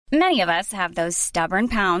Many of us have those stubborn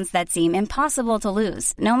pounds that seem impossible to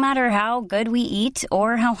lose, no matter how good we eat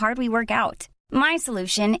or how hard we work out. My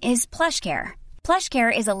solution is PlushCare.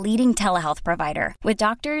 PlushCare is a leading telehealth provider with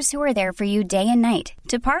doctors who are there for you day and night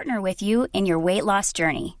to partner with you in your weight loss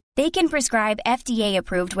journey. They can prescribe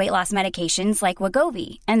FDA-approved weight loss medications like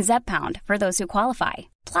Wegovy and Zepbound for those who qualify.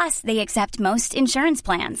 Plus, they accept most insurance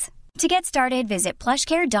plans. To get started, visit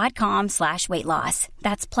plushcare.com/weightloss.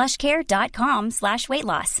 That's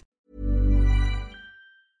plushcare.com/weightloss.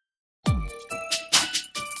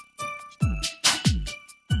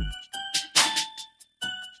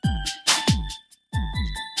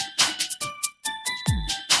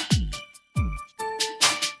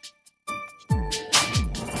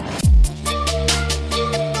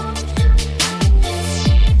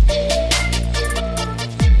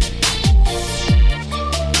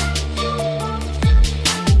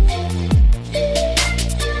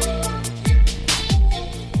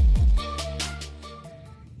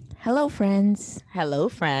 Hello, friends. Hello,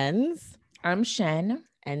 friends. I'm Shen.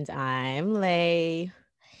 And I'm Lay.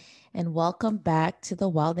 And welcome back to the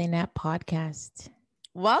While They Nap podcast.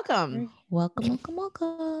 Welcome. Welcome.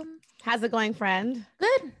 How's it going, friend?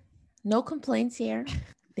 Good. No complaints here.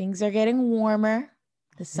 Things are getting warmer.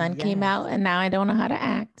 The sun came out and now I don't know how to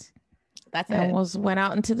act. That's I it. almost went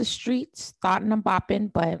out into the streets, thought I'm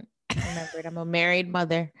bopping, but I remembered I'm a married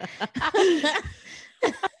mother.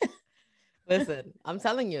 Listen, I'm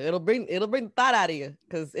telling you, it'll bring thought out of you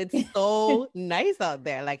because it's so nice out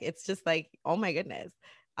there. Like, it's just like, oh my goodness.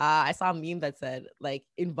 I saw a meme that said, like,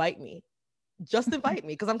 invite me. Just invite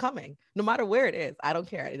me because I'm coming. No matter where it is. I don't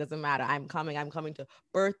care. It doesn't matter. I'm coming. I'm coming to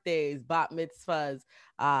birthdays, bat mitzvahs,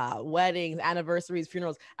 weddings, anniversaries,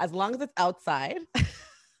 funerals. As long as it's outside,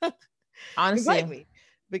 Honestly, invite me.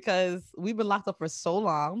 Because we've been locked up for so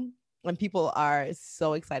long. And people are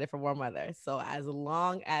so excited for warm weather. So as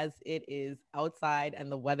long as it is outside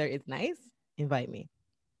and the weather is nice, invite me.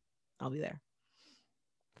 I'll be there.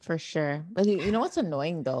 for sure. But you know what's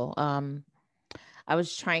annoying though? I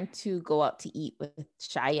was trying to go out to eat with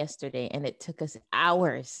Shai yesterday and it took us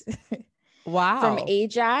hours. Wow. From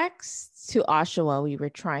Ajax to Oshawa, we were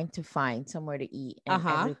trying to find somewhere to eat.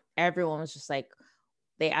 And everyone was just like,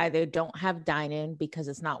 they either don't have dine-in because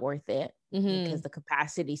it's not worth it, because the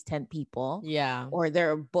capacity is 10 people. Yeah. Or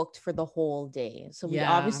they're booked for the whole day. So we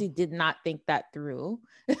obviously did not think that through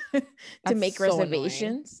to make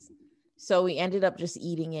reservations. Annoying. So we ended up just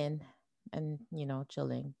eating in and,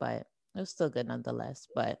 chilling. But it was still good nonetheless.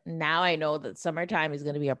 But now I know that summertime is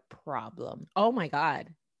going to be a problem. Oh my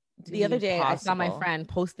God. The other day, I saw my friend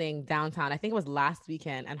posting downtown. I think it was last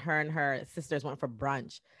weekend. And her sisters went for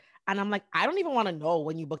brunch. And I'm like, I don't even want to know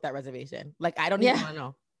when you booked that reservation. Like, I don't even want to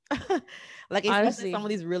know. Like, especially honestly, some of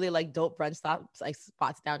these really like dope brunch stops, like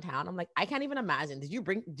spots downtown. I'm like, I can't even imagine. Did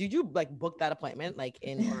you like book that appointment, like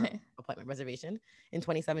in your appointment reservation in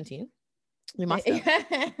 2017? We must have.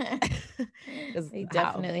 They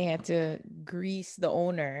definitely had to grease the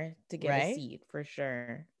owner to get a seat for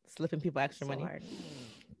sure. Slipping people extra money. Hard.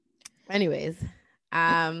 Anyways,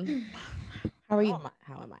 how are you?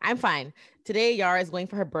 How am I? I'm fine. Today, Yara is going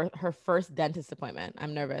for her first dentist appointment.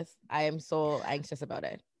 I'm nervous. I am so anxious about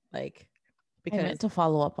it. Like, because I meant to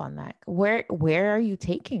follow up on that. Where are you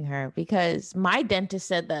taking her? Because my dentist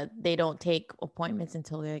said that they don't take appointments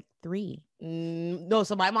until they're like 3. No,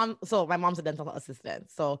 so my mom's a dental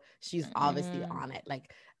assistant, so she's obviously on it.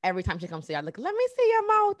 Like, every time she comes to you, I'm like, let me see your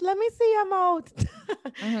mouth.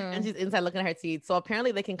 And she's inside looking at her teeth. So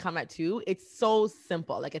apparently they can come at 2. It's so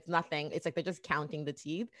simple. Like, it's nothing. It's like they're just counting the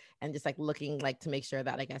teeth and just like looking like to make sure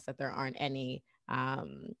that, I guess, that there aren't any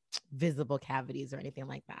visible cavities or anything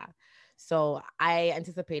like that. So I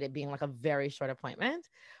anticipate it being like a very short appointment,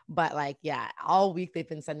 but like, yeah, all week they've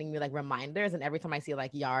been sending me like reminders. And every time I see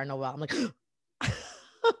like Yara Noel, I'm like,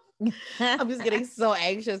 I'm just getting so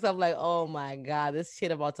anxious. I'm like, oh my God, this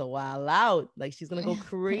shit about to wild out. Like, she's going to go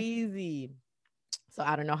crazy. So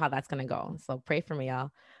I don't know how that's going to go. So pray for me,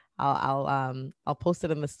 y'all. I'll post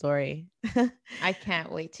it in the story. I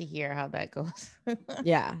can't wait to hear how that goes.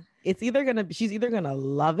 Yeah. She's either going to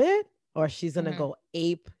love it or she's going to go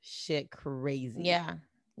ape shit crazy. Yeah.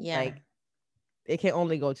 Yeah. Like, it can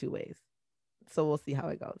only go 2 ways. So we'll see how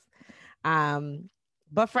it goes.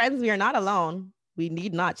 But friends, we are not alone. We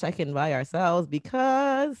need not check in by ourselves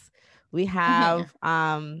because we have,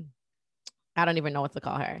 I don't even know what to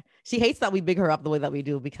call her. She hates that we big her up the way that we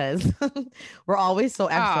do because we're always so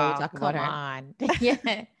extra to talk about her. On.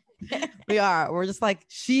 Yeah. We are. We're just like,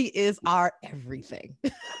 she is our everything.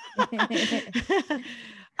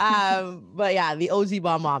 But yeah, the OG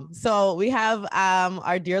bomb mom. So we have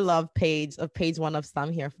our dear love page of page one of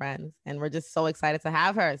Some here, friends, and we're just so excited to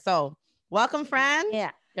have her. So welcome, friend.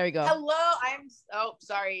 Yeah. There we go. Hello.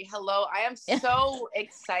 Hello. I am so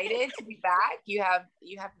excited to be back. You have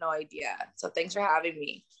no idea. So thanks for having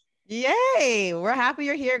me. Yay. We're happy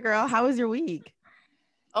you're here, girl. How was your week?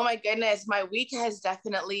 Oh my goodness, my week has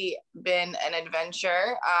definitely been an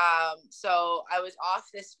adventure. So I was off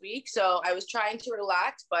this week, so I was trying to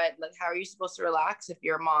relax, but like, how are you supposed to relax if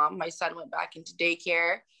you're a mom? My son went back into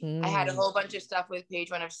daycare. I had a whole bunch of stuff with page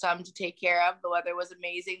one of Some to take care of. The weather was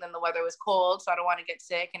amazing, then the weather was cold, so I don't want to get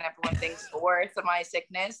sick, and everyone thinks the worst of my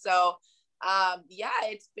sickness. So yeah,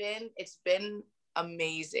 it's been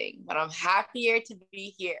amazing, but I'm happier to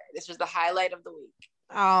be here. This was the highlight of the week.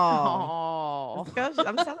 Oh,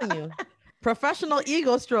 I'm telling you, professional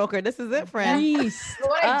ego stroker. This is it, friend.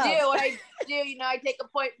 What I do, you know, I take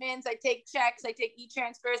appointments, I take checks, I take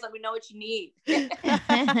e-transfers. Let me know what you need.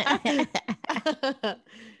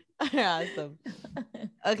 Awesome.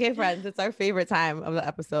 Okay, friends, it's our favorite time of the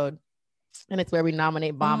episode, and it's where we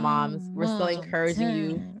nominate bomb moms. We're still encouraging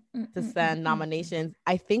you to send nominations.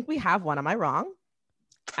 I think we have one. Am I wrong?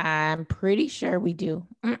 I'm pretty sure we do.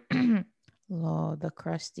 Oh, the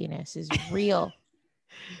crustiness is real.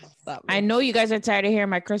 I know you guys are tired of hearing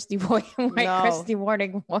my crusty voice, crusty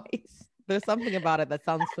morning voice. There's something about it that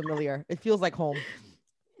sounds familiar. It feels like home.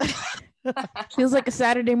 Feels like a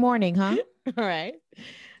Saturday morning, huh? All right.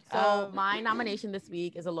 So my nomination this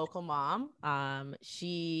week is a local mom.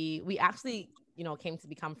 We actually, came to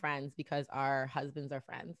become friends because our husbands are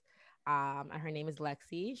friends. And her name is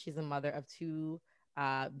Lexi. She's a mother of two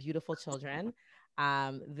beautiful children.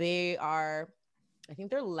 I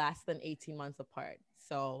think they're less than 18 months apart.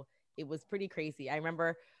 So it was pretty crazy. I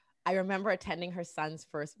remember attending her son's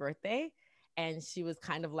first birthday, and she was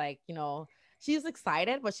kind of like, she was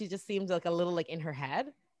excited, but she just seemed like a little like in her head.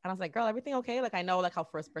 And I was like, girl, everything okay? Like, I know like how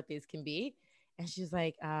first birthdays can be. And she's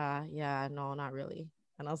like, yeah, no, not really.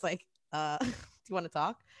 And I was like, do you want to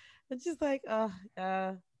talk? And she's like, we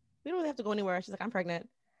don't really have to go anywhere. She's like, I'm pregnant.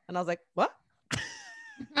 And I was like, what?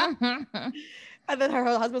 And then her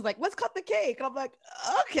husband's like, let's cut the cake. And I'm like,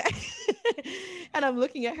 okay. And I'm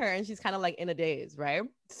looking at her and she's kind of like in a daze, right?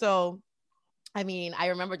 So, I mean, I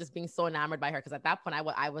remember just being so enamored by her because at that point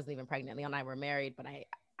I wasn't even pregnant. Leon and I were married, but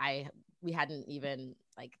we hadn't even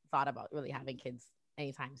like thought about really having kids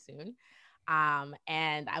anytime soon.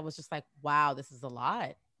 And I was just like, wow, this is a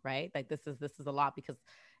lot, right? Like this is a lot because,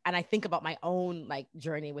 and I think about my own like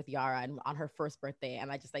journey with Yara and on her first birthday.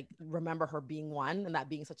 And I just like remember her being one and that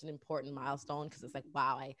being such an important milestone. Cause it's like,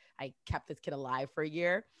 wow, I kept this kid alive for a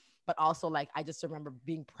year, but also like, I just remember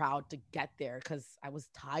being proud to get there cause I was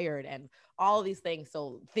tired and all these things.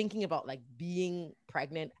 So thinking about like being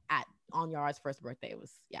pregnant on Yara's first birthday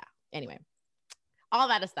was, yeah. Anyway, all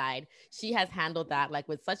that aside, she has handled that like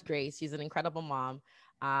with such grace. She's an incredible mom.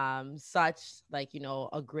 Such like,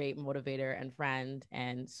 a great motivator and friend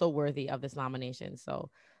and so worthy of this nomination.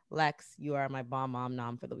 So Lex, you are my bomb mom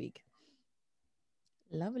nom for the week.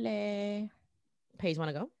 Lovely. Paige, want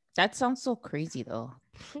to go? That sounds so crazy though.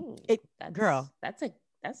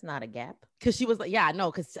 That's not a gap. Cause she was like, yeah,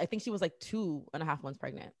 no. Cause I think she was like 2.5 months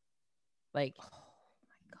pregnant. Like, oh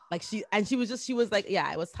my God. Like she was like,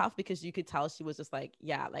 yeah, it was tough because you could tell she was just like,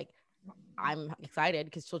 yeah, like, I'm excited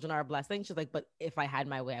because children are a blessing. She's like, but if I had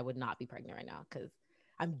my way, I would not be pregnant right now because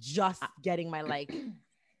I'm just getting my like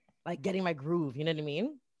getting my groove. You know what I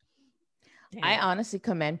mean? Damn. I honestly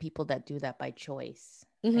commend people that do that by choice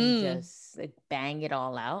and just like bang it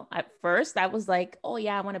all out. At first, I was like, oh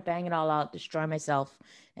yeah, I want to bang it all out, destroy myself,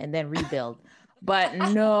 and then rebuild. But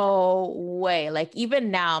no way. Like even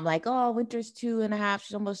now, I'm like, oh, Winter's 2.5.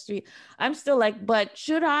 She's almost 3. I'm still like, but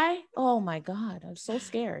should I? Oh my God, I'm so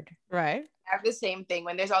scared. Right. I have the same thing.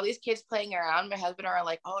 When there's all these kids playing around, my husband and I are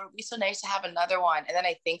like, oh, it'd be so nice to have another one. And then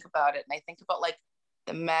I think about it and I think about like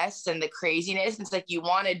the mess and the craziness. And it's like, you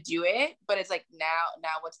want to do it, but it's like, now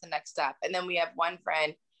what's the next step? And then we have one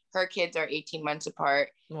friend, her kids are 18 months apart.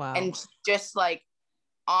 Wow. And just like,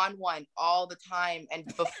 on one all the time. And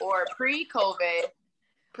before pre-COVID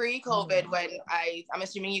when I'm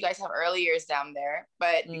assuming you guys have early years down there,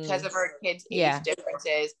 but because of her kids' age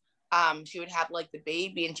differences, she would have like the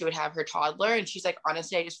baby and she would have her toddler. And she's like,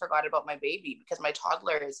 honestly, I just forgot about my baby because my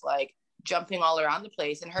toddler is like jumping all around the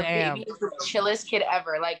place. And her baby is the chillest kid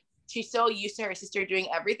ever. Like she's so used to her sister doing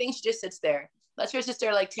everything. She just sits there, lets her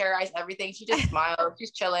sister like terrorize everything. She just smiles,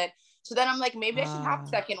 she's chilling. So then I'm like, maybe I should have a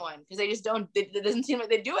second one because they just don't, it doesn't seem like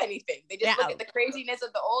they do anything. They just look at the craziness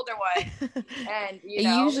of the older one. And it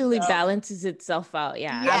usually balances itself out.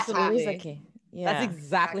 Yeah, absolutely. It's okay. Yeah. That's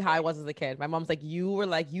exactly how I was as a kid. My mom's like, you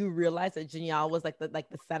realized that Janelle was like the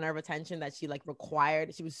center of attention, that she like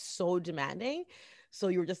required. She was so demanding. So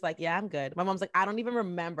you were just like, yeah, I'm good. My mom's like, I don't even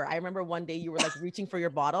remember. I remember one day you were like reaching for your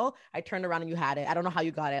bottle. I turned around and you had it. I don't know how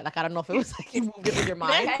you got it. Like, I don't know if it was like you moved it with your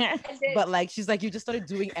mind, but like, she's like, you just started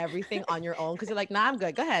doing everything on your own. Cause you're like, nah, I'm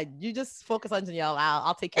good. Go ahead. You just focus on Janelle.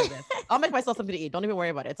 I'll take care of this. I'll make myself something to eat. Don't even worry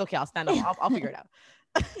about it. It's okay. I'll stand up. I'll figure it out.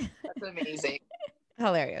 That's amazing.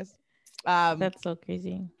 Hilarious. That's so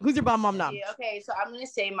crazy. Who's your bomb mom now? Okay, so I'm gonna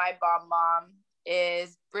say my bomb mom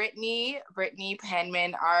is Brittany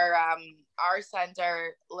Penman. Our sons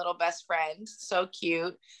are little best friends. So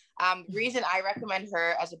cute. The reason I recommend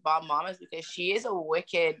her as a bomb mom is because she is a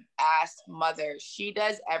wicked ass mother. She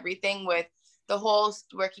does everything with the whole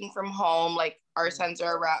working from home. Like, our sons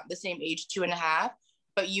are around the same age, 2.5,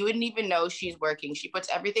 but you wouldn't even know she's working. She puts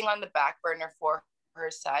everything on the back burner for her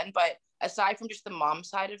son. But aside from just the mom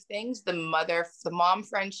side of things, the mom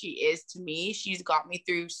friend she is to me, she's got me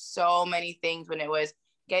through so many things when it was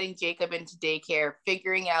getting Jacob into daycare,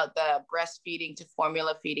 figuring out the breastfeeding to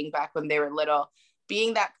formula feeding back when they were little,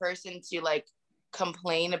 being that person to like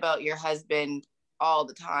complain about your husband all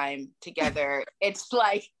the time together. It's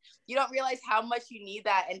like, you don't realize how much you need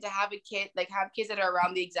that. And to have a kid, like have kids that are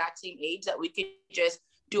around the exact same age, that we could just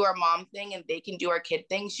do our mom thing and they can do our kid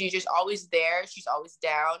thing. She's just always there. She's always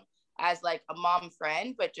down as like a mom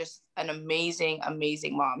friend, but just an amazing,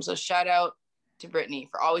 amazing mom. So shout out to Brittany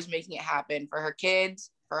for always making it happen for her kids,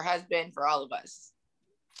 for her husband, for all of us.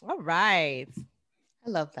 All right. I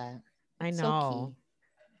love that. I know. So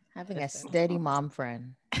having a steady mom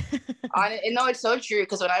friend. No, it's so true.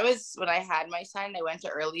 Because when I had my son, I went to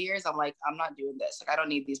early years. I'm like, I'm not doing this. Like, I don't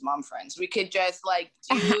need these mom friends. We could just like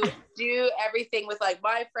do everything with like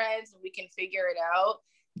my friends, and we can figure it out.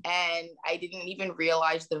 And I didn't even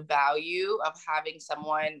realize the value of having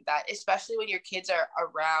someone that, especially when your kids are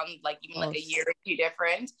around, like even like a year or two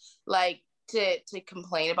different, like to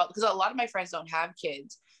complain about, because a lot of my friends don't have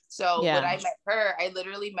kids. So when I met her, I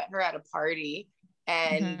literally met her at a party,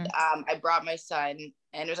 and I brought my son,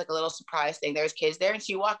 and there's like a little surprise thing. There's kids there, and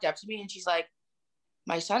she walked up to me and she's like,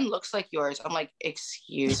 my son looks like yours. I'm like,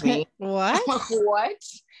 excuse me. What? I'm like, what?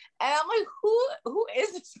 And I'm like, who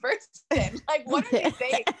is this person? Like, what are they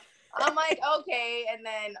saying? I'm like, okay. And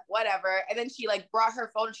then whatever. And then she like brought her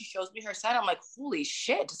phone and she shows me her son. I'm like, holy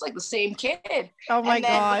shit, it's like the same kid. Oh my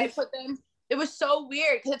God. I put them, it was so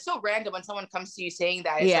weird because it's so random when someone comes to you saying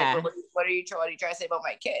that. It's like, well, what are you trying to say about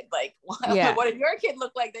my kid? Like, what did your kid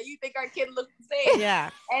look like that you think our kid looks the same? Yeah.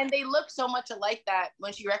 And they look so much alike that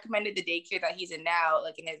when she recommended the daycare that he's in now,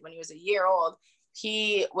 like when he was a year old,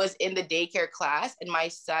 he was in the daycare class and my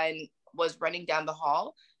son was running down the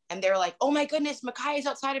hall and they're like, oh my goodness, Makai is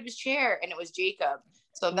outside of his chair. And it was Jacob.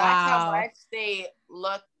 So that's how much they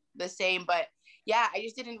look the same. But yeah, I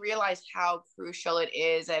just didn't realize how crucial it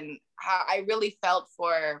is and how I really felt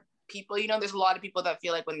for people. You know, there's a lot of people that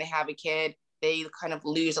feel like when they have a kid, they kind of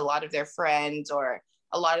lose a lot of their friends or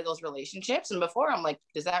a lot of those relationships. And before I'm like,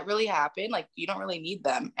 does that really happen? Like, you don't really need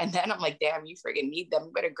them. And then I'm like, damn, you friggin' need them.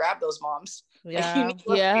 You better grab those moms. Yeah.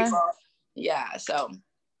 Like, yeah. So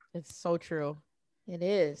it's so true. It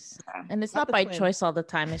is. Yeah. And it's not by choice all the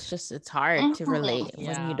time. It's just, it's hard to relate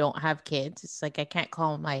when you don't have kids. It's like, I can't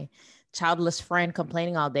call my childless friend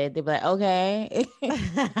complaining all day. They'd be like, okay.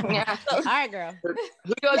 Yeah. All right, girl. Who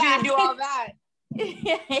told you to do all that?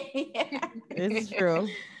 This is true.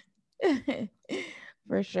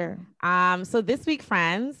 For sure. So this week,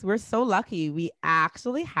 friends, we're so lucky. We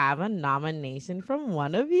actually have a nomination from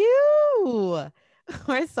one of you.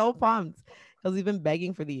 We're so pumped because we've been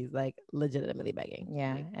begging for these, like legitimately begging.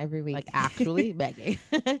 Yeah, every week. Like actually begging.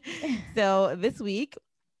 So this week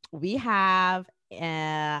we have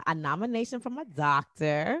a nomination from a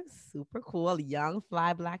doctor. Super cool. Young,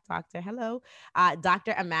 fly black doctor. Hello.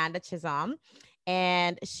 Dr. Amanda Chisholm.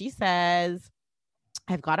 And she says,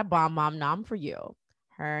 I've got a bomb mom nom for you.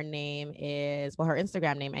 Her name is, well, her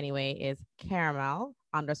Instagram name anyway is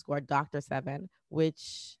caramel_Dr.7,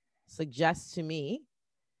 which suggests to me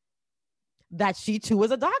that she too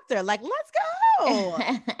is a doctor. Like, let's go.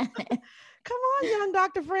 Come on, young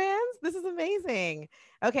doctor friends. This is amazing.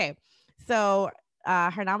 Okay. So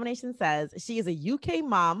her nomination says she is a UK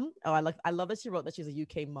mom. Oh, I love that she wrote that she's a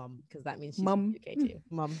UK mom because that means she's mom. UK too.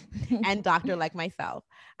 Mom and doctor like myself.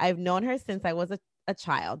 I've known her since I was a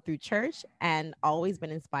child through church and always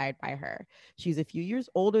been inspired by her. She's a few years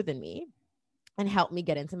older than me and helped me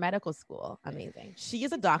get into medical school. Amazing. She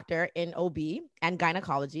is a doctor in OB and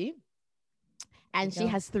gynecology. And she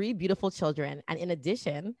has 3 beautiful children. And in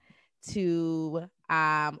addition to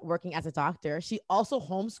working as a doctor, she also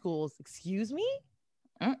homeschools. Excuse me?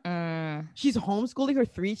 She's homeschooling her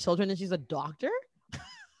 3 children and she's a doctor.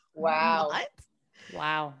 Wow. What?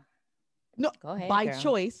 Wow. No, go ahead, by girl.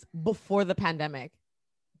 choice before the pandemic.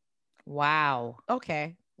 Wow.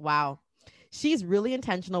 Okay. Wow. She's really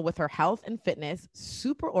intentional with her health and fitness,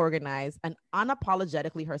 super organized and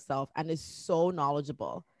unapologetically herself, and is so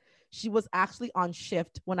knowledgeable. She was actually on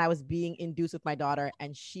shift when I was being induced with my daughter,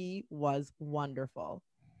 and she was wonderful.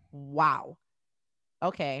 Wow.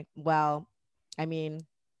 Okay. Well, I mean,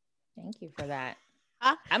 thank you for that.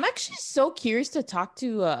 I'm actually so curious to talk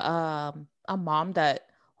to a mom that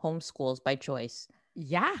homeschools by choice.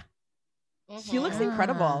 Yeah. She looks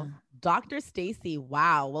incredible. Dr. Stacy.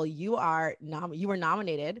 Wow. Well, you were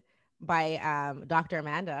nominated by Dr.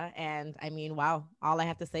 Amanda. And I mean, wow. All I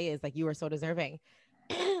have to say is like, you were so deserving.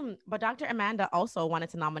 But Dr. Amanda also wanted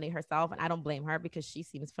to nominate herself, and I don't blame her because she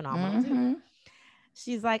seems phenomenal too.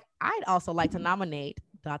 She's like, I'd also like to nominate ...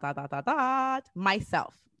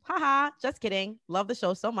 myself. Haha, just kidding. Love the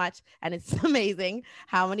show so much. And it's amazing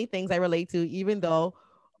how many things I relate to, even though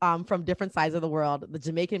from different sides of the world. The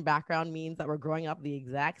Jamaican background means that we're growing up the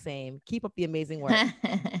exact same. Keep up the amazing work.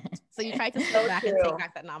 So you tried to step back and take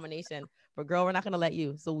back that nomination. But girl, we're not going to let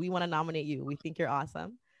you. So we want to nominate you. We think you're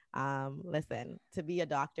awesome. Listen, to be a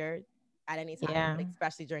doctor at any time, but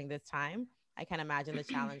especially during this time, I can imagine the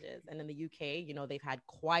challenges. And in the UK, you know, they've had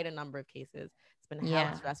quite a number of cases. It's been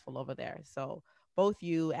hella stressful over there. So both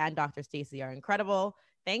you and Dr. Stacy are incredible.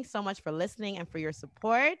 Thanks so much for listening and for your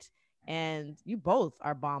support. And you both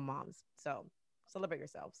are bomb moms. So celebrate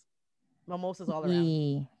yourselves. Mimosas all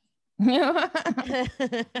around.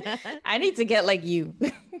 I need to get like you.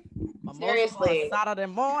 Seriously. Saturday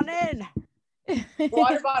morning.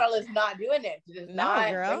 Water bottle is not doing it. It is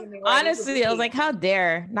not, girl. Honestly, I was like, how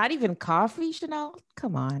dare? Not even coffee, Chanel?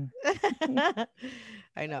 Come on.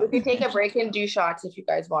 I know. We can take a break and do shots if you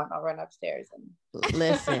guys want. I'll run upstairs and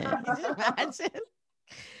listen. Imagine.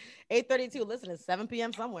 8:32. Listen, it's 7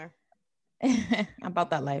 p.m. somewhere. About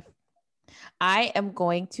that life. I am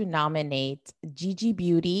going to nominate Gigi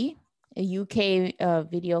Beauty, a UK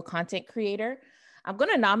video content creator. I'm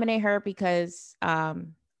going to nominate her because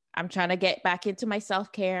I'm trying to get back into my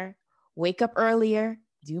self-care, wake up earlier,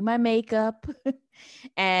 do my makeup,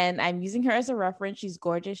 and I'm using her as a reference. She's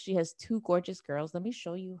gorgeous. She has 2 gorgeous girls. Let me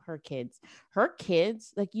show you her kids. Her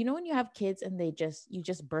kids, like, you know, when you have kids and you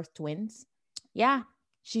just birth twins. Yeah.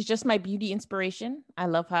 She's just my beauty inspiration. I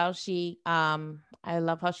love how she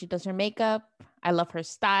does her makeup. I love her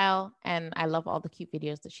style, and I love all the cute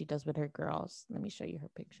videos that she does with her girls. Let me show you her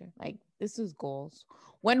picture. Like, this is goals.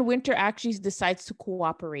 When winter actually decides to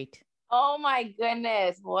cooperate. oh my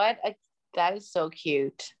goodness, that is so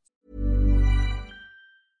cute.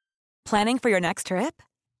 Planning for your next trip?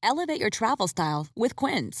 Elevate your travel style with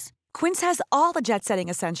Quince. Quince has all the jet-setting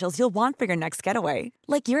essentials you'll want for your next getaway,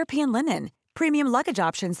 like European linen, premium luggage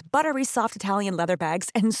options, buttery soft Italian leather bags,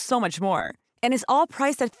 and so much more. And is all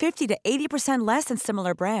priced at 50 to 80% less than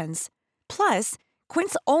similar brands. Plus,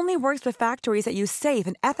 Quince only works with factories that use safe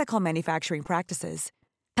and ethical manufacturing practices.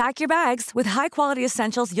 Pack your bags with high-quality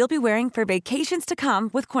essentials you'll be wearing for vacations to come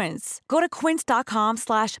with Quince. Go to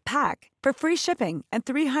quince.com/pack for free shipping and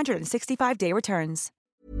 365-day returns.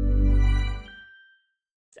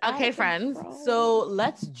 Okay, friends. So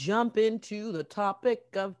let's jump into the topic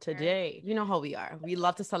of today. You know how we are. We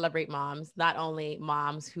love to celebrate moms, not only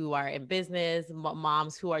moms who are in business,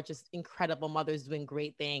 moms who are just incredible mothers doing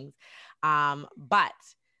great things. But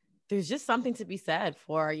there's just something to be said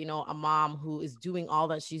for, you know, a mom who is doing all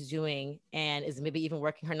that she's doing and is maybe even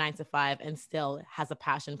working her 9 to 5 and still has a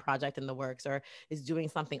passion project in the works or is doing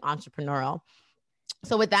something entrepreneurial.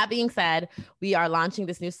 So with that being said, we are launching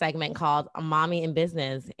this new segment called A Mommy in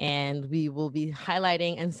Business, and we will be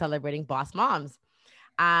highlighting and celebrating boss moms.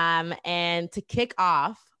 And to kick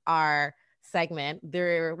off our segment,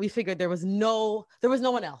 we figured there was no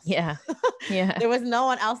one else. Yeah. There was no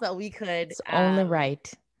one else that we could. It's only right.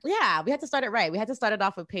 Yeah, we had to start it right. We had to start it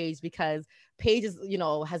off with Paige because Paige is, you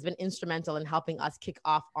know, has been instrumental in helping us kick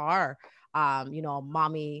off our,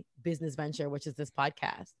 mommy business venture, which is this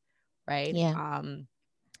podcast. Right. Yeah.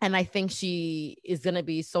 And I think she is going to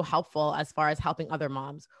be so helpful as far as helping other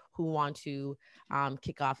moms who want to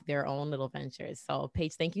kick off their own little ventures. So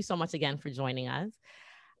Paige, thank you so much again for joining us.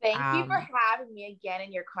 Thank you for having me again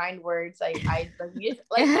and your kind words. I'm just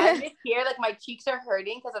here, like my cheeks are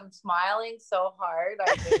hurting because I'm smiling so hard.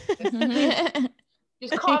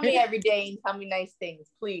 Just call me every day and tell me nice things,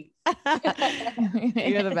 please.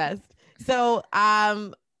 You're the best. So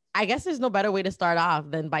I guess there's no better way to start off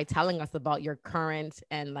than by telling us about your current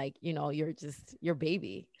and your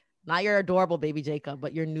baby, not your adorable baby Jacob,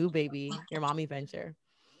 but your new baby, your mommy venture.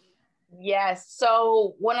 Yes.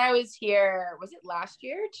 So when I was here, was it last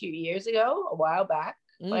year, 2 years ago, a while back,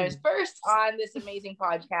 when I was first on this amazing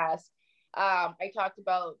podcast, I talked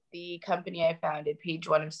about the company I founded, Page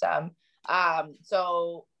One of Some.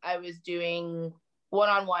 So I was doing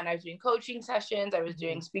one-on-one, I was doing coaching sessions, I was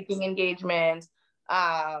doing speaking engagements,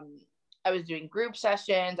 I was doing group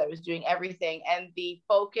sessions, I was doing everything. And the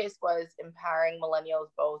focus was empowering millennials,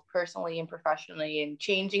 both personally and professionally, and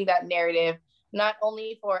changing that narrative, not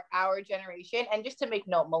only for our generation. And just to make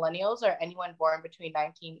note, millennials are anyone born between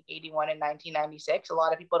 1981 and 1996. A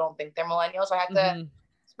lot of people don't think they're millennials. So I had to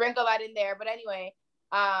sprinkle that in there. But anyway,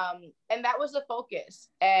 and that was the focus.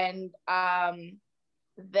 And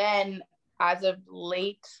then as of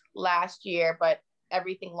late last year, but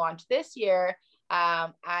everything launched this year,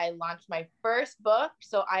 I launched my first book.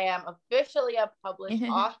 So I am officially a published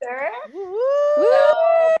author.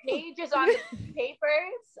 So pages on the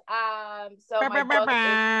papers. So my book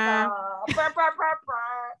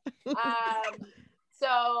is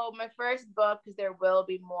so my first book, because there will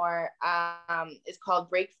be more, is called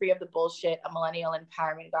Break Free of the Bullshit, a Millennial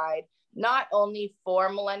Empowerment Guide. Not only for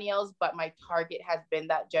millennials, but my target has been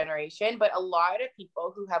that generation. But a lot of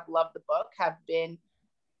people who have loved the book have been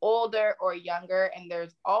older or younger, and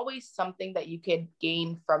there's always something that you could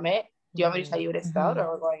gain from it. Do you want me to tell you what it's about, or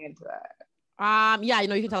we're going into that? Yeah,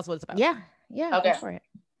 you can tell us what it's about. Yeah, okay. Go for it.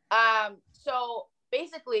 So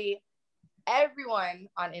basically, everyone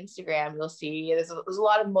on Instagram, you'll see there's a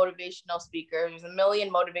lot of motivational speakers. There's a million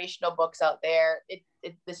motivational books out there.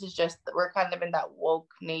 This is just, we're kind of in that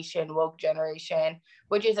woke nation, woke generation,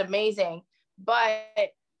 which is amazing. But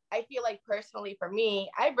I feel like personally for me,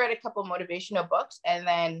 I've read a couple motivational books, and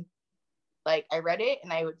then like I read it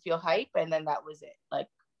and I would feel hype, and then that was it. Like,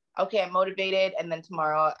 okay, I'm motivated, and then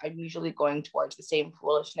tomorrow I'm usually going towards the same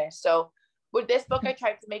foolishness. So with this book, I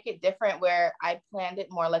tried to make it different, where I planned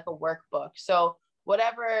it more like a workbook. So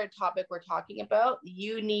whatever topic we're talking about,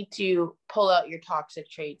 you need to pull out your toxic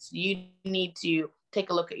traits. You need to take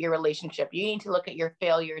a look at your relationship. You need to look at your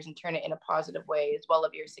failures and turn it in a positive way, as well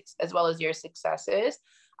as your successes.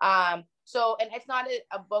 So, and it's not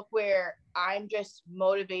a book where I'm just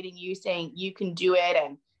motivating you, saying you can do it,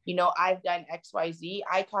 and I've done XYZ.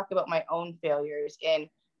 I talk about my own failures in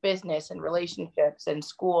business and relationships and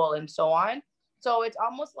school and so on. So it's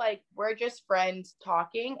almost like we're just friends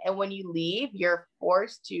talking, and when you leave, you're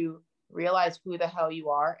forced to realize who the hell you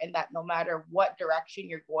are, and that no matter what direction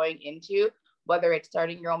you're going into, whether it's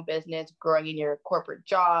starting your own business, growing in your corporate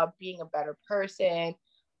job, being a better person,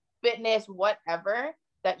 fitness, whatever,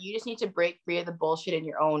 that you just need to break free of the bullshit in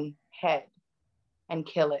your own head and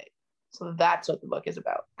kill it. So that's what the book is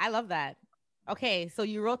about. I love that. Okay, so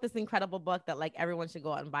you wrote this incredible book that like everyone should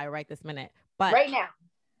go out and buy right this minute. But right now,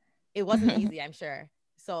 it wasn't easy, I'm sure.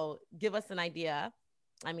 So give us an idea.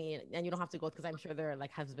 I mean, and you don't have to go, because I'm sure there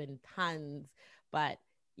like has been tons, but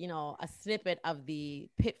a snippet of the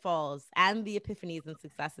pitfalls and the epiphanies and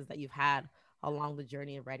successes that you've had along the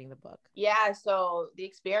journey of writing the book. Yeah, so the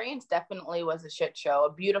experience definitely was a shit show,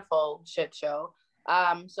 a beautiful shit show.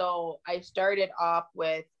 So I started off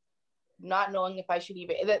with not knowing if I should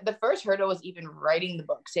even, the first hurdle was even writing the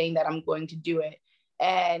book, saying that I'm going to do it.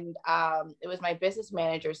 And it was my business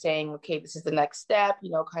manager saying, okay, this is the next step,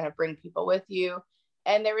 kind of bring people with you.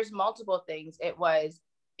 And there was multiple things. It was,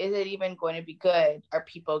 is it even going to be good? Are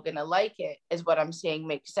people going to like it? Is what I'm saying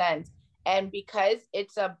makes sense? And because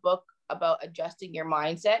it's a book about adjusting your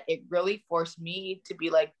mindset, it really forced me to be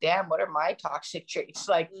like, damn, what are my toxic traits?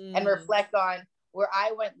 And reflect on where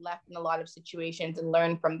I went left in a lot of situations and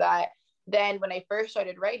learn from that. Then when I first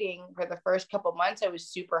started writing, for the first couple months, I was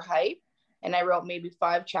super hyped, and I wrote maybe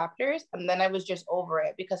 5 chapters, and then I was just over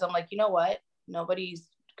it, because I'm like, you know what? Nobody's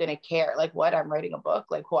gonna care. Like, what? I'm writing a book.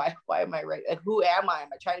 Like, why am I writing? Like, who am I? Am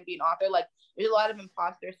I trying to be an author? Like, there's a lot of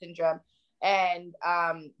imposter syndrome. And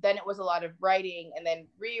then it was a lot of writing and then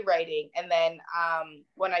rewriting. And then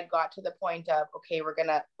when I got to the point of, okay, we're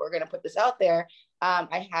gonna put this out there,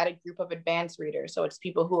 I had a group of advanced readers. So it's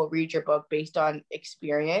people who will read your book based on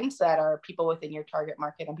experience, that are people within your target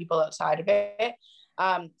market and people outside of it.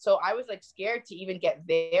 So I was like scared to even get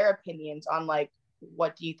their opinions on like,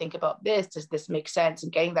 what do you think about this? Does this make sense?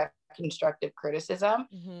 And getting that constructive criticism.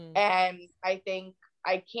 And I think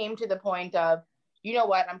I came to the point of, you know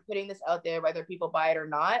what, I'm putting this out there, whether people buy it or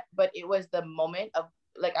not. But it was the moment of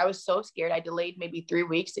like, I was so scared. I delayed maybe 3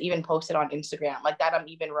 weeks to even post it on Instagram, like that I'm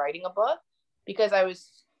even writing a book, because I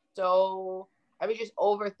was just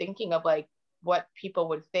overthinking of like what people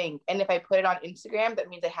would think. And if I put it on Instagram, that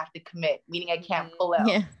means I have to commit, meaning I can't pull out.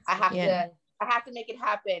 Yeah. I have to make it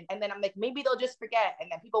happen. And then I'm like, maybe they'll just forget.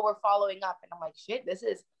 And then people were following up, and I'm like, shit, this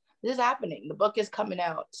is this is happening. The book is coming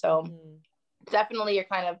out. So definitely you're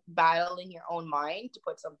kind of battling your own mind to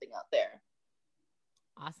put something out there.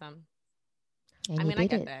 Awesome. And I mean, I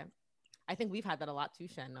get that. I think we've had that a lot too,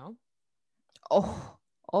 Shen, no?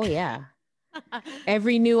 Oh yeah.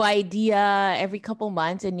 Every new idea, every couple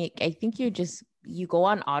months. And I think you go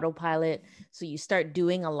on autopilot. So you start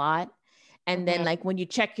doing a lot. And then like when you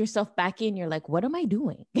check yourself back in, you're like, what am I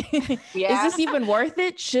doing? Is this even worth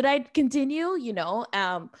it? Should I continue? You know?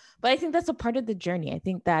 But I think that's a part of the journey. I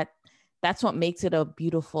think that's what makes it a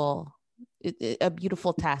beautiful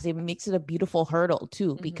task. It makes it a beautiful hurdle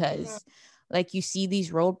too, because like you see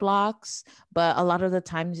these roadblocks, but a lot of the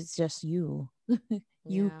times it's just you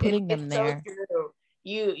putting them there. So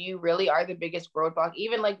true. You really are the biggest roadblock.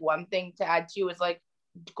 Even like one thing to add to is like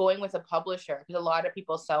going with a publisher, because a lot of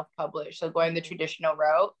people self-publish, so going the traditional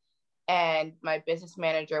route. And my business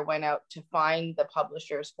manager went out to find the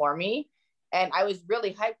publishers for me, and I was really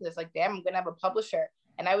hyped because it's like, damn, I'm gonna have a publisher.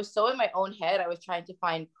 And I was so in my own head, I was trying to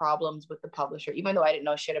find problems with the publisher, even though I didn't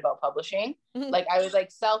know shit about publishing. Like I was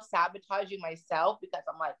like self-sabotaging myself, because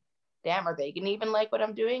I'm like, damn, are they gonna even like what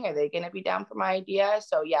I'm doing? Are they gonna be down for my idea?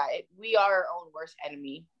 So yeah, we are our own worst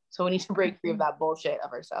enemy. So we need to break free of that bullshit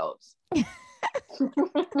of ourselves. That's a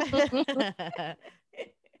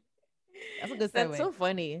good segue. That's so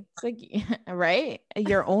funny. It's like, right?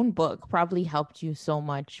 Your own book probably helped you so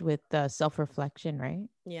much with self-reflection, right?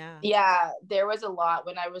 Yeah, there was a lot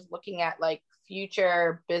when I was looking at like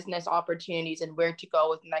future business opportunities and where to go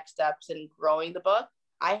with next steps and growing the book.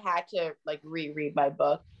 I had to like reread my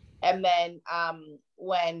book. And then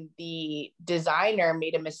when the designer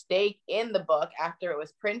made a mistake in the book after it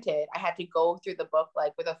was printed, I had to go through the book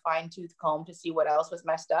like with a fine-tooth comb to see what else was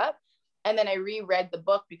messed up. And then I reread the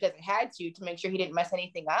book because I had to make sure he didn't mess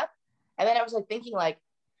anything up. And then I was like thinking like,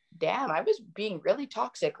 damn, I was being really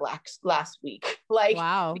toxic last week. Like,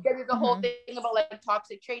 wow. Because there's a whole thing about like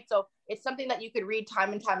toxic traits. So it's something that you could read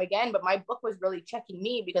time and time again. But my book was really checking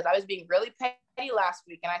me because I was being really petty last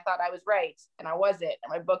week and I thought I was right and I wasn't. And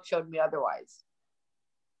my book showed me otherwise.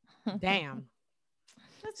 Damn.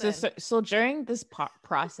 So during this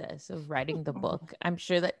process of writing the book, I'm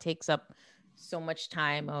sure that takes up so much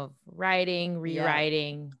time of writing,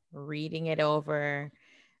 rewriting, reading it over.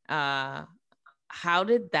 How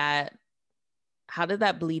did that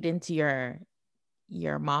bleed into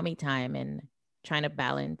your mommy time and trying to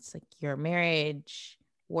balance like your marriage,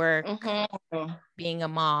 work, being a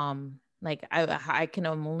mom? Like I can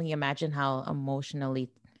only imagine how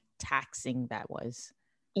emotionally taxing that was.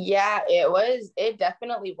 Yeah, it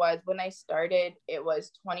definitely was. When I started, it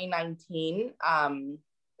was 2019. I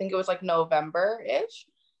think it was like November-ish.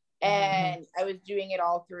 And I was doing it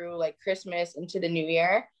all through like Christmas into the new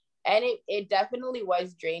year. And it definitely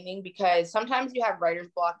was draining because sometimes you have writer's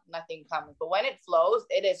block, nothing comes. But when it flows,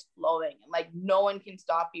 it is flowing. And like no one can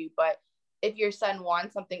stop you. But if your son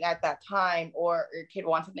wants something at that time, or your kid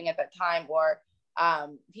wants something at that time, or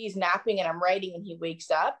he's napping and I'm writing and he wakes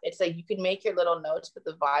up, it's like you can make your little notes, but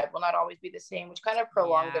the vibe will not always be the same, which kind of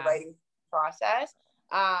prolonged the writing process.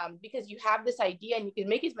 Because you have this idea and you can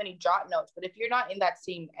make as many jot notes, but if you're not in that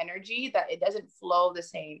same energy, that it doesn't flow the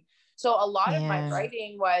same. So a lot of my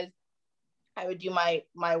writing was, I would do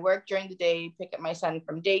my work during the day, pick up my son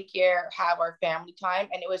from daycare, have our family time,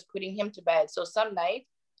 and it was putting him to bed. So some nights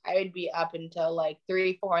I would be up until like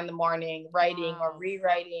 3-4 in the morning, writing or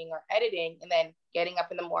rewriting or editing, and then getting up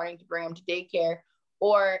in the morning to bring him to daycare.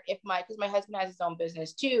 Or because my husband has his own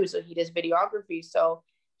business too, so he does videography. So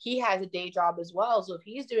he has a day job as well. So if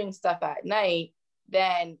he's doing stuff at night,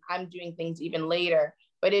 then I'm doing things even later.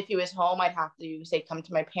 But if he was home, I'd have to say, come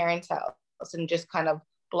to my parents' house and just kind of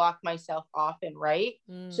block myself off and write.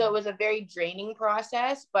 So it was a very draining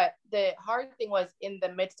process. But the hard thing was in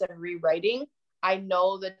the midst of rewriting, I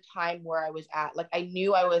know the time where I was at. Like I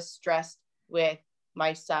knew I was stressed with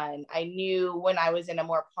my son. I knew when I was in a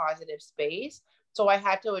more positive space. So I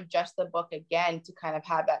had to adjust the book again to kind of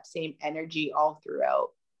have that same energy all throughout.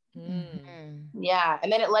 Yeah.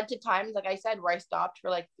 And then it led to times, like I said, where I stopped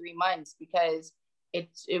for like 3 months because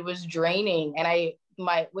it was draining. And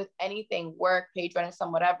with anything, work, page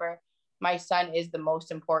renaissance, whatever, my son is the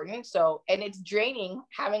most important. So, and it's draining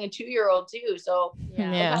having a 2-year-old too. So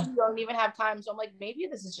sometimes you don't even have time. So I'm like, maybe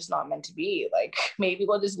this is just not meant to be. Like maybe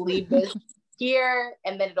we'll just leave this here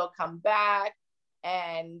and then it'll come back.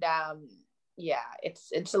 And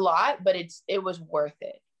it's a lot, but it was worth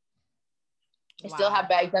it. I still have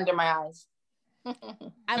bags under my eyes.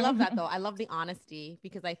 I love that though. I love the honesty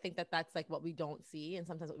because I think that that's like what we don't see and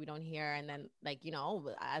sometimes what we don't hear. And then like, you know,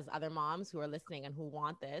 as other moms who are listening and who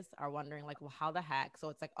want this are wondering like, well, how the heck? So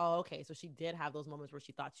it's like, oh, okay. So she did have those moments where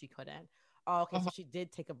she thought she couldn't. Oh, okay. So she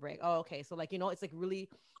did take a break. Oh, okay. So like, you know, it's like really,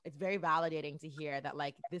 it's very validating to hear that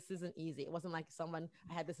like, this isn't easy. It wasn't like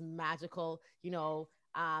I had this magical, you know,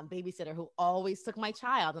 babysitter who always took my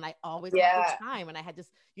child and I always had the time and I had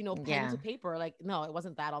just, you know, pen to paper. Like, no, it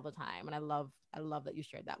wasn't that all the time. And I love that you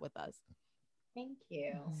shared that with us. Thank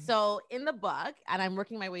you. So in the book, and I'm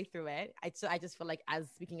working my way through it, I just feel like, as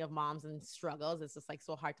speaking of moms and struggles, it's just like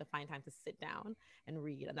so hard to find time to sit down and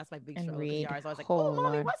read. And that's my big struggle. You're always like, oh,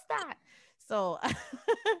 mommy, what's that? So,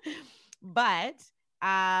 but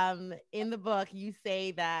in the book, you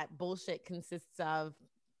say that bullshit consists of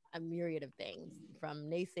a myriad of things, from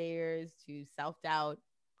naysayers to self-doubt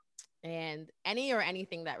and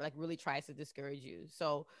anything that like really tries to discourage you.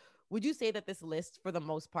 So would you say that this list for the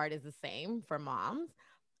most part is the same for moms?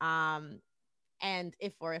 And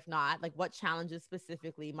if not, like what challenges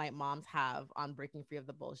specifically might moms have on breaking free of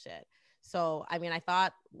the bullshit? So, I mean, I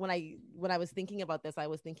thought when I was thinking about this, I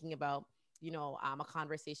was thinking about, you know, a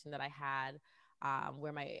conversation that I had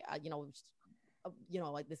where my,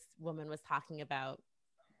 like this woman was talking about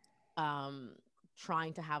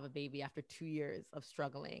trying to have a baby after 2 years of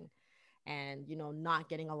struggling and, you know, not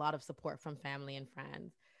getting a lot of support from family and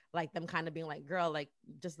friends, like them kind of being like, girl, like,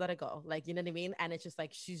 just let it go. Like, you know what I mean? And it's just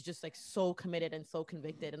like, she's just like so committed and so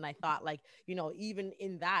convicted. And I thought like, you know, even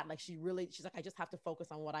in that, like, she's like, I just have to focus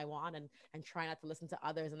on what I want and try not to listen to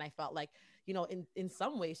others. And I felt like, you know, in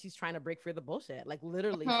some ways she's trying to break free of the bullshit. Like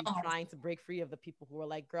literally she's trying to break free of the people who are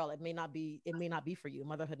like, girl, it may not be for you.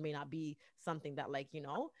 Motherhood may not be something that like, you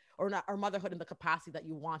know, or motherhood in the capacity that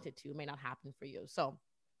you want it to may not happen for you. So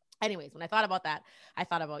anyways, when I thought about that, I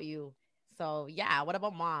thought about you. So yeah, what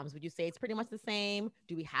about moms? Would you say it's pretty much the same?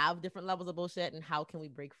 Do we have different levels of bullshit, and how can we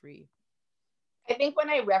break free? I think when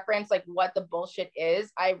I reference like what the bullshit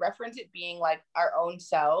is, I reference it being like our own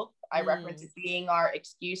self. I reference it being our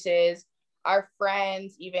excuses, our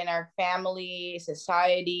friends, even our family,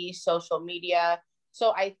 society, social media.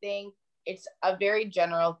 So I think it's a very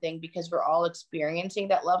general thing because we're all experiencing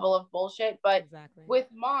that level of bullshit. But with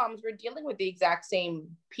moms, we're dealing with the exact same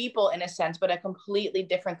people in a sense, but a completely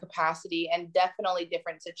different capacity and definitely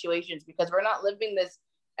different situations, because we're not living this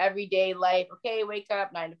everyday life. Okay, wake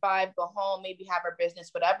up 9 to 5, go home, maybe have our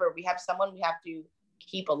business, whatever. We have someone we have to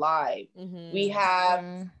keep alive. We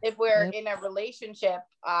have, if we're in a relationship,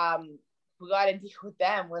 we got to deal with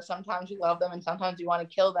them, where sometimes we love them and sometimes we want to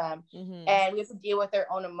kill them. And we have to deal with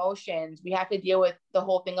their own emotions. We have to deal with the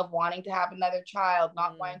whole thing of wanting to have another child,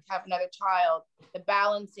 not wanting to have another child, the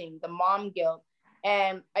balancing, the mom guilt.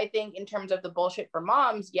 And I think in terms of the bullshit for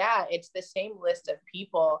moms, yeah, it's the same list of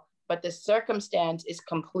people, but the circumstance is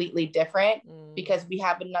completely different because we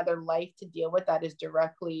have another life to deal with that is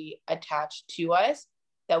directly attached to us,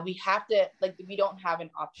 that we have to, like, we don't have an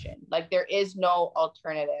option. Like, there is no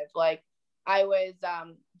alternative. Like, I was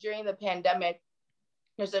during the pandemic,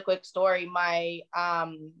 here's a quick story.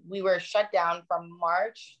 We were shut down from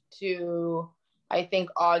March to I think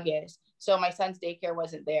August. So my son's daycare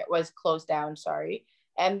was closed down, sorry.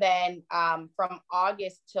 And then from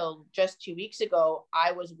August till just 2 weeks ago,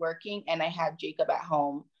 I was working and I had Jacob at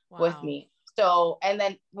home with me. So, and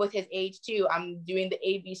then with his age too, I'm doing the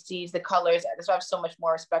ABCs, the colors. That's why I have so much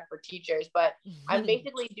more respect for teachers, but I'm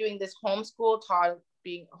basically doing this homeschooling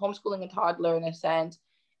a toddler in a sense,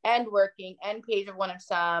 and working and page of one of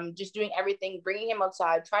some, just doing everything, bringing him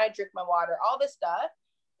outside, trying to drink my water, all this stuff.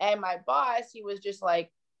 And my boss, he was just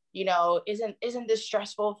like, you know, isn't this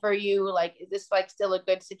stressful for you? Like, is this like still a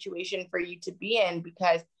good situation for you to be in?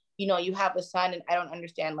 Because, you know, you have a son and I don't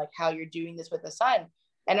understand like how you're doing this with a son.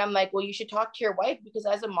 And I'm like, well, you should talk to your wife, because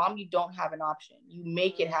as a mom, you don't have an option. You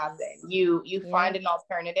make it happen. You find an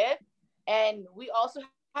alternative. And we also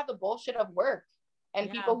have the bullshit of work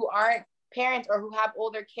and people who aren't parents or who have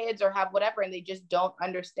older kids or have whatever, and they just don't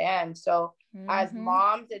understand. So as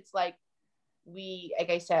moms, it's like,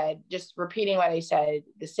 like I said, just repeating what I said,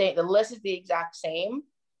 the list is the exact same,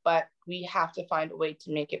 but we have to find a way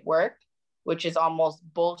to make it work, which is almost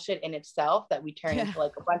bullshit in itself, that we turn into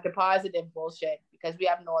like a bunch of positive bullshit because we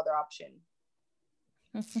have no other option.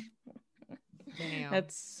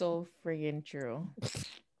 That's so freaking true.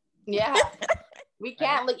 Yeah. We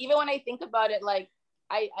can't, like, even when I think about it, like,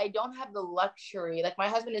 I don't have the luxury. Like, my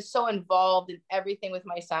husband is so involved in everything with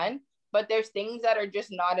my son, but there's things that are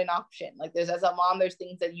just not an option. Like, as a mom, there's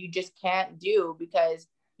things that you just can't do because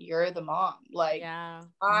you're the mom. Like,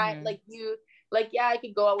 I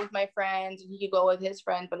could go out with my friends and he could go with his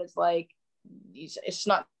friends, but it's like, it's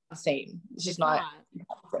not the same. It's just not the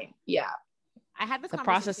same. Yeah. I had this the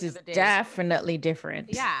process is definitely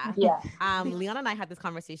different. Yeah. Yeah. Leon and I had this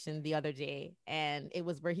conversation the other day, and it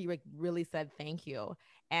was where he really said thank you.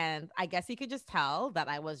 And I guess he could just tell that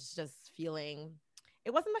I was just feeling,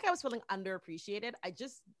 it wasn't like I was feeling underappreciated. I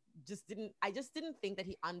just didn't think that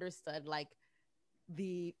he understood like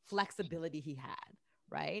the flexibility he had.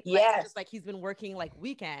 Right. Yeah. Like, just like he's been working like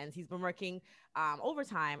weekends, he's been working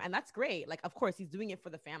overtime, and that's great. Like, of course, he's doing it for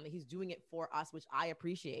the family. He's doing it for us, which I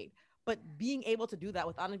appreciate. But being able to do that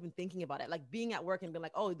without even thinking about it, like being at work and being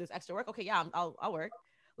like, oh, there's extra work. Okay, yeah, I'll work.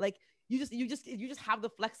 Like you just have the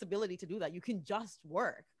flexibility to do that. You can just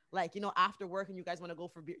work. Like, you know, after work and you guys want to go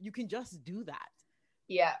for beer, you can just do that.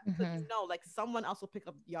 Yeah. Because you know, like someone else will pick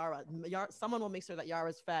up Yara. Someone will make sure that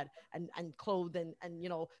Yara's fed and clothed and you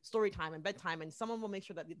know, story time and bedtime, and someone will make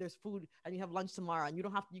sure that there's food and you have lunch tomorrow, and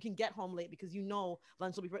you can get home late because you know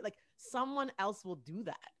lunch will be like someone else will do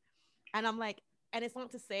that. And I'm like, and it's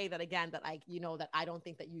not to say that again that that I don't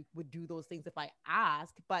think that you would do those things if I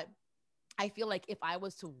ask, but I feel like if I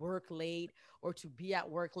was to work late or to be at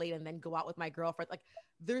work late and then go out with my girlfriend, like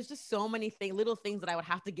there's just so many little things that I would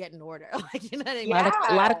have to get in order. Like, you know what I mean? Yeah.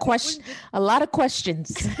 A lot of questions.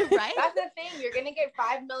 Right? That's the thing. You're gonna get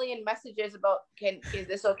 5 million messages about is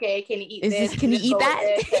this okay? Can you eat this? Can you eat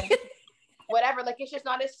that? Whatever. Like it's just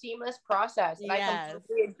not a seamless process. And I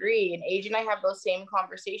completely agree. And Age and I have those same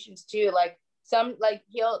conversations too. Like some like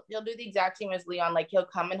he'll do the exact same as Leon. Like he'll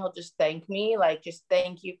come and he'll just thank me. Like just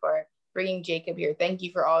thank you for bringing Jacob here. Thank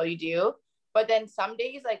you for all you do. But then some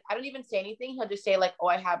days, like I don't even say anything. He'll just say like, "Oh,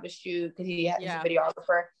 I have a shoot," because he's a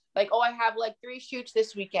videographer. Like, "Oh, I have like 3 shoots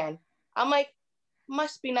this weekend." I'm like,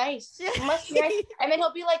 "Must be nice. Must be nice." And then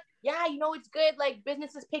he'll be like, "Yeah, you know, it's good. Like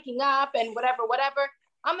business is picking up and whatever."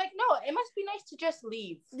 I'm like, "No, it must be nice to just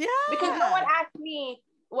leave." Yeah. Because no one asked me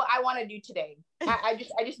what I want to do today. I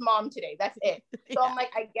just mom today. That's it. So I'm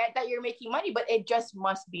like, I get that you're making money, but it just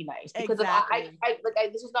must be nice because exactly.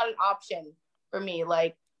 this is not an option for me.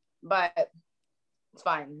 Like, but it's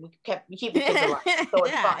fine. We keep the kids alive, so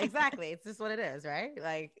it's fine. Exactly. It's just what it is, right?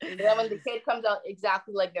 Like, and then when the kid comes out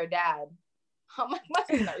exactly like their dad, I'm like, must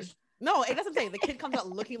be nice. No, it doesn't say the kid comes out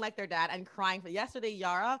looking like their dad and crying. Yesterday,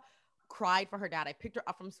 Yara cried for her dad. I picked her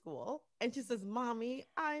up from school and she says, "Mommy,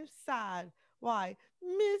 I'm sad." Why?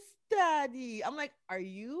 "Miss Daddy." I'm like, are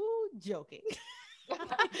you joking?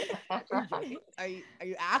 Are you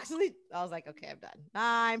actually? I was like, okay, I'm done.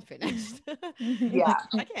 I'm finished. Yeah.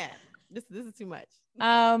 I can't. This is too much.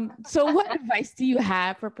 So what advice do you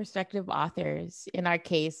have for prospective authors, in our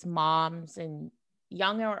case, moms and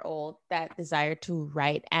young or old, that desire to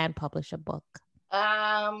write and publish a book?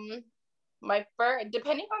 My first,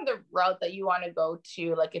 depending on the route that you want to go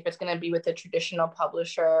to, like if it's going to be with a traditional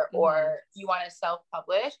publisher or you want to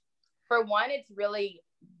self-publish, for one, it's really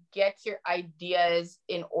get your ideas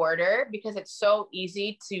in order because it's so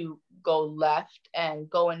easy to go left and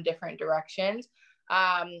go in different directions.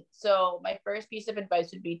 So my first piece of advice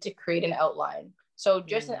would be to create an outline. So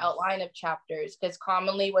just an outline of chapters, because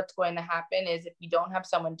commonly what's going to happen is if you don't have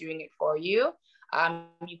someone doing it for you,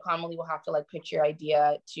 you commonly will have to like pitch your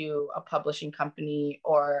idea to a publishing company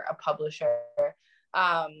or a publisher.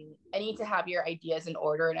 I need to have your ideas in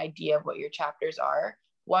order, an idea of what your chapters are.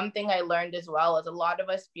 One thing I learned as well is a lot of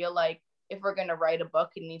us feel like if we're going to write a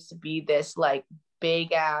book, it needs to be this like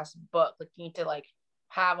big ass book. Like you need to like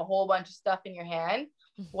have a whole bunch of stuff in your hand.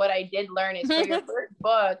 What I did learn is for your first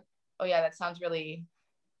book, oh yeah, that sounds really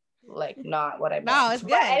like not what I meant. No, it's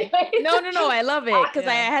good. Anyway, No, I love it because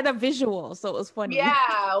I had a visual, so it was funny. Yeah,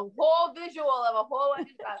 a whole visual of a whole bunch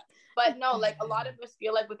of stuff. But no, like a lot of us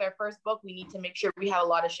feel like with our first book, we need to make sure we have a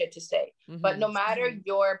lot of shit to say. But no matter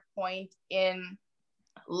your point in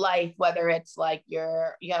life, whether it's like you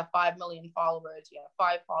have 5 million followers, you have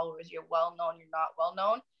 5 followers, you're well known, you're not well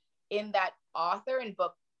known, in that author and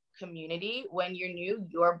book community, when you're new,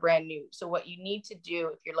 you're brand new. So what you need to do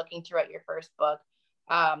if you're looking to write your first book,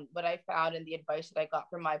 what I found and the advice that I got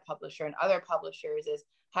from my publisher and other publishers is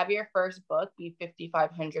have your first book be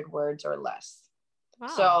 5,500 words or less. Wow.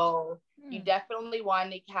 So you definitely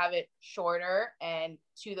want to have it shorter and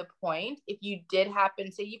to the point. If you did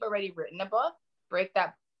happen, say you've already written a book, break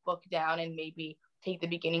that book down and maybe take the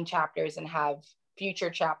beginning chapters and have future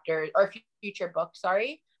chapters or future books,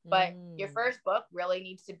 but your first book really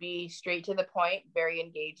needs to be straight to the point, very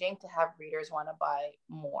engaging to have readers want to buy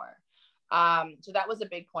more. So that was a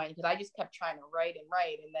big point because I just kept trying to write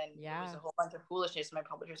and then it was a whole bunch of foolishness. My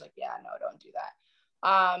publisher's like, yeah, no, don't do that.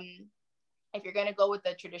 If you're going to go with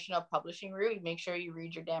the traditional publishing route, make sure you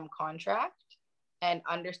read your damn contract and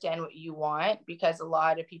understand what you want, because a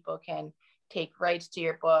lot of people can take rights to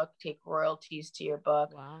your book, take royalties to your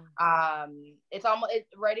book. Wow.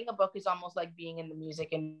 Writing a book is almost like being in the music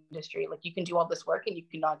industry. Like you can do all this work and you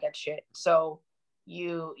cannot get shit. So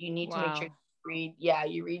you need to make sure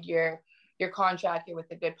you read your contract. You're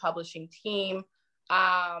with a good publishing team.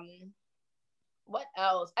 What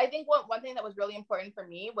else? I think one thing that was really important for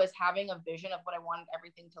me was having a vision of what I wanted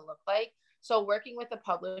everything to look like. So working with a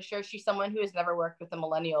publisher, she's someone who has never worked with a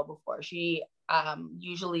millennial before. She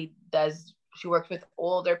she works with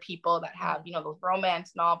older people that have, those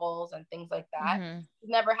romance novels and things like that. She's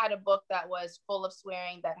never had a book that was full of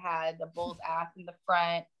swearing, that had the bull's ass in the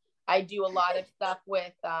front. I do a lot of stuff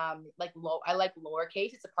with I like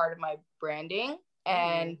lowercase. It's a part of my branding.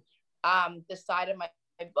 And the side of my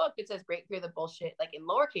book, it says break through the bullshit, like in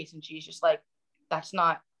lowercase, and she's just like, that's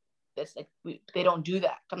like they don't do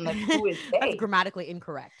that. I'm like, who is they? That's grammatically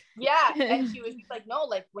incorrect. Yeah. And she was like, no,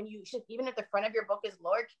 like when you should, even if the front of your book is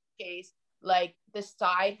lowercase, like the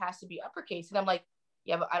side has to be uppercase. And I'm like,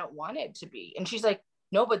 yeah, but I don't want it to be. And she's like,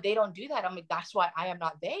 no, but they don't do that. I'm like, that's why I am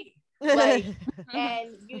not they. Like,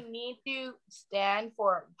 and you need to stand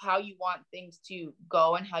for how you want things to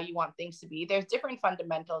go and how you want things to be. There's different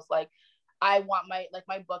fundamentals. Like I want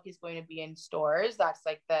my book is going to be in stores. That's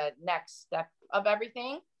like the next step of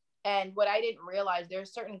everything. And what I didn't realize,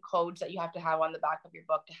 there's certain codes that you have to have on the back of your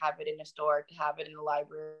book to have it in a store, to have it in the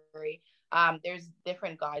library. There's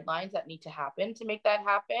different guidelines that need to happen to make that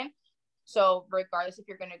happen. So regardless if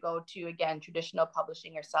you're going to go to, again, traditional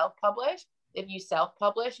publishing or self-publish, if you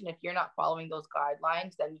self-publish and if you're not following those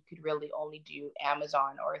guidelines, then you could really only do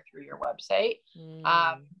Amazon or through your website.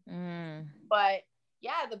 But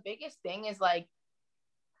yeah, the biggest thing is like,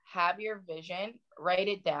 have your vision, write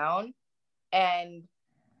it down, and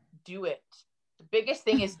do it. The biggest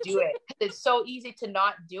thing is do it. It's so easy to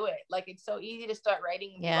not do it. Like it's so easy to start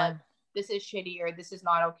writing and be like, this is shitty or this is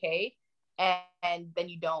not okay. And then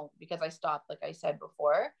you don't, because I stopped, like I said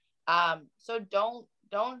before. So don't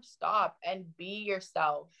stop and be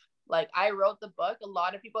yourself. Like I wrote the book. A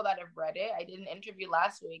lot of people that have read it, I did an interview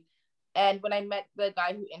last week. And when I met the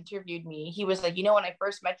guy who interviewed me, he was like, when I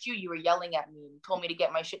first met you, you were yelling at me and told me to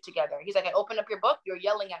get my shit together. He's like, I opened up your book, you're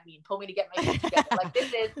yelling at me and told me to get my shit together. Like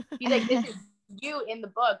this is you in the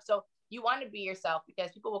book. So you want to be yourself,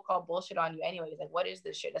 because people will call bullshit on you anyways. Like, what is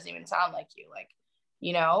this shit? Doesn't even sound like you. Like,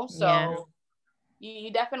 so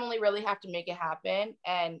you definitely really have to make it happen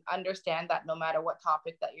and understand that no matter what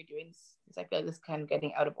topic that you're doing, I feel like this is kind of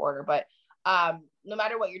getting out of order, but no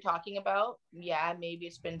matter what you're talking about, maybe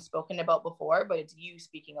it's been spoken about before, but it's you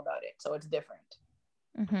speaking about it, so it's different.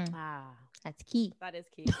 That's key. That is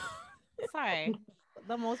key. Sorry,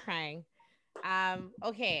 the most crying.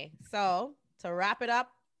 Okay, so to wrap it up,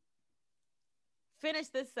 finish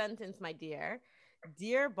this sentence, my dear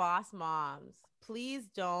boss moms, please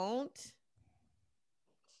don't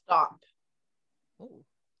stop.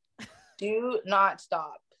 Do not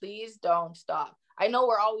stop. Please don't stop. I know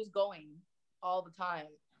we're always going all the time,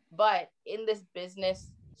 but in this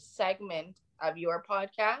business segment of your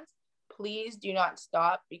podcast, please do not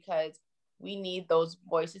stop, because we need those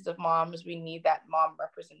voices of moms. We need that mom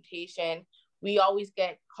representation. We always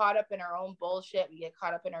get caught up in our own bullshit. We get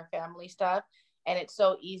caught up in our family stuff. And it's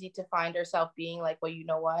so easy to find ourselves being like, well, you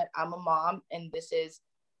know what? I'm a mom and this is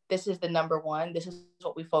the number one. This is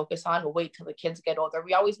what we focus on. We'll wait till the kids get older.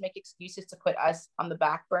 We always make excuses to put us on the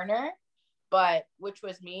back burner. But which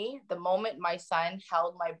was me, the moment my son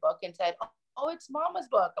held my book and said, oh, it's mama's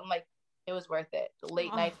book. I'm like, it was worth it. The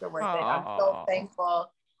late nights were worth it. I'm so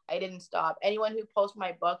thankful I didn't stop. Anyone who posts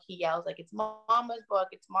my book, he yells like, it's mama's book.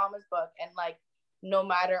 It's mama's book. And like, no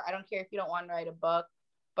matter, I don't care if you don't want to write a book,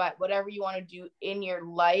 but whatever you want to do in your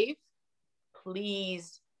life,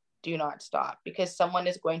 please do not stop, because someone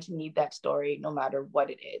is going to need that story no matter what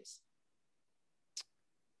it is.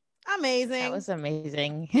 Amazing. That was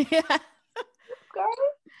amazing.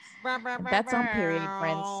 That's on period,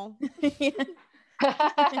 friends.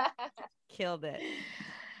 Killed it.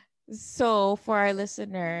 So for our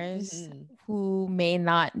listeners who may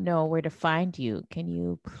not know where to find you, can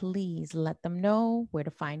you please let them know where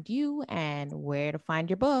to find you and where to find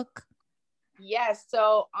your book? Yes.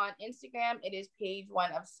 So on Instagram, it is page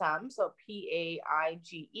one of some. So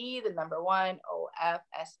PAIGE, the number 1,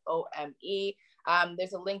 OFSOME.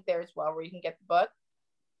 There's a link there as well where you can get the book.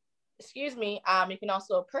 Excuse me. You can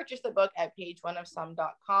also purchase the book at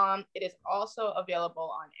pageoneofsome.com. It is also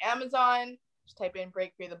available on Amazon. Just type in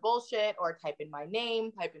Break Through the Bullshit, or type in my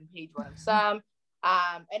name, type in page one of some.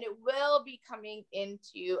 And it will be coming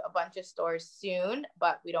into a bunch of stores soon,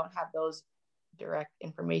 but we don't have those direct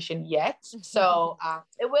information yet. So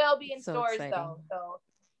it will be in stores exciting. Though. So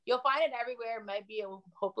you'll find it everywhere. Might be able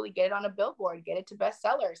hopefully get it on a billboard, get it to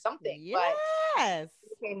bestseller or something. Yes,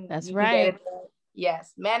 but that's right.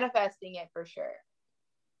 Yes, manifesting it for sure.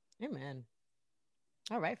 Amen.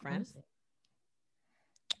 All right, friends.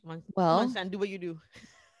 Well, Sean, do what you do.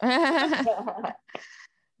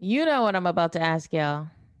 You know what I'm about to ask y'all.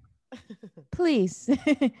 Please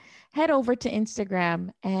head over to Instagram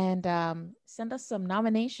and send us some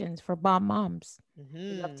nominations for Bomb Moms.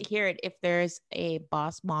 We'd love to hear it. If there's a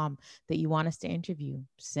boss mom that you want us to interview,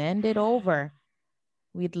 send it over.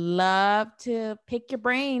 We'd love to pick your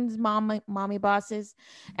brains, mommy bosses.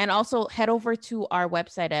 And also head over to our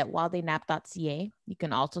website at wildtheynap.ca. You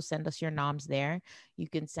can also send us your noms there. You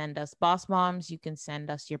can send us boss moms. You can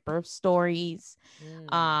send us your birth stories.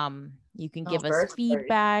 You can give us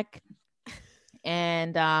feedback.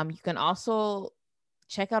 And you can also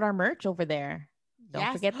check out our merch over there.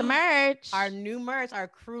 Don't forget the merch. Our new merch, our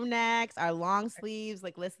crew necks, our long sleeves.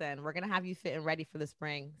 Like, listen, we're going to have you fit and ready for the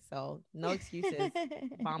spring. So no excuses.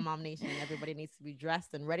 Bomb Mom Nation. Everybody needs to be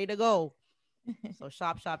dressed and ready to go. So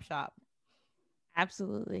shop.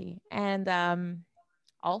 Absolutely. And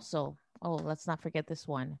also, let's not forget this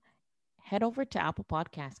one. Head over to Apple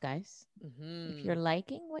Podcasts, guys. If you're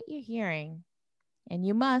liking what you're hearing, and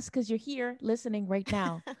you must because you're here listening right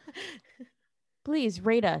now, please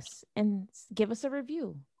rate us and give us a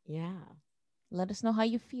review. Yeah. Let us know how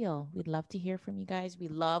you feel. We'd love to hear from you guys. We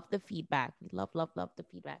love the feedback. We love the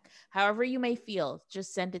feedback. However you may feel,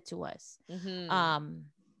 just send it to us. And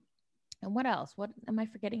what else? What am I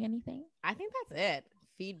forgetting? Anything? I think that's it.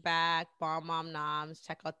 Feedback, Bomb Mom Noms.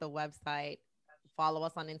 Check out the website. Follow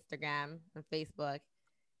us on Instagram and Facebook.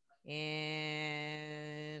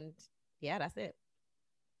 And yeah, that's it.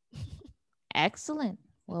 Excellent.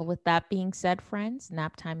 Well, with that being said, friends,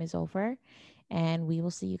 nap time is over, and we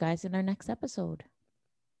will see you guys in our next episode.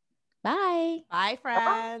 Bye. Bye,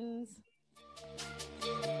 friends.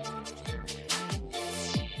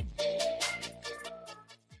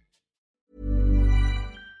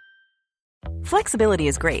 Flexibility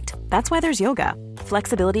is great. That's why there's yoga.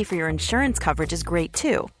 Flexibility for your insurance coverage is great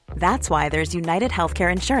too. That's why there's United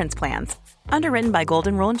Healthcare Insurance Plans. Underwritten by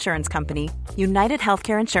Golden Rule Insurance Company, United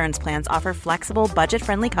Healthcare Insurance Plans offer flexible,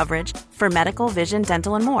 budget-friendly coverage for medical, vision,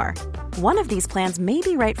 dental, and more. One of these plans may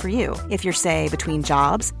be right for you if you're, say, between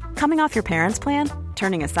jobs, coming off your parents' plan,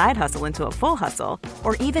 turning a side hustle into a full hustle,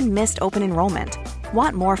 or even missed open enrollment.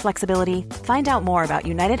 Want more flexibility? Find out more about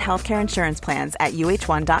United Healthcare Insurance Plans at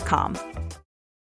uh1.com.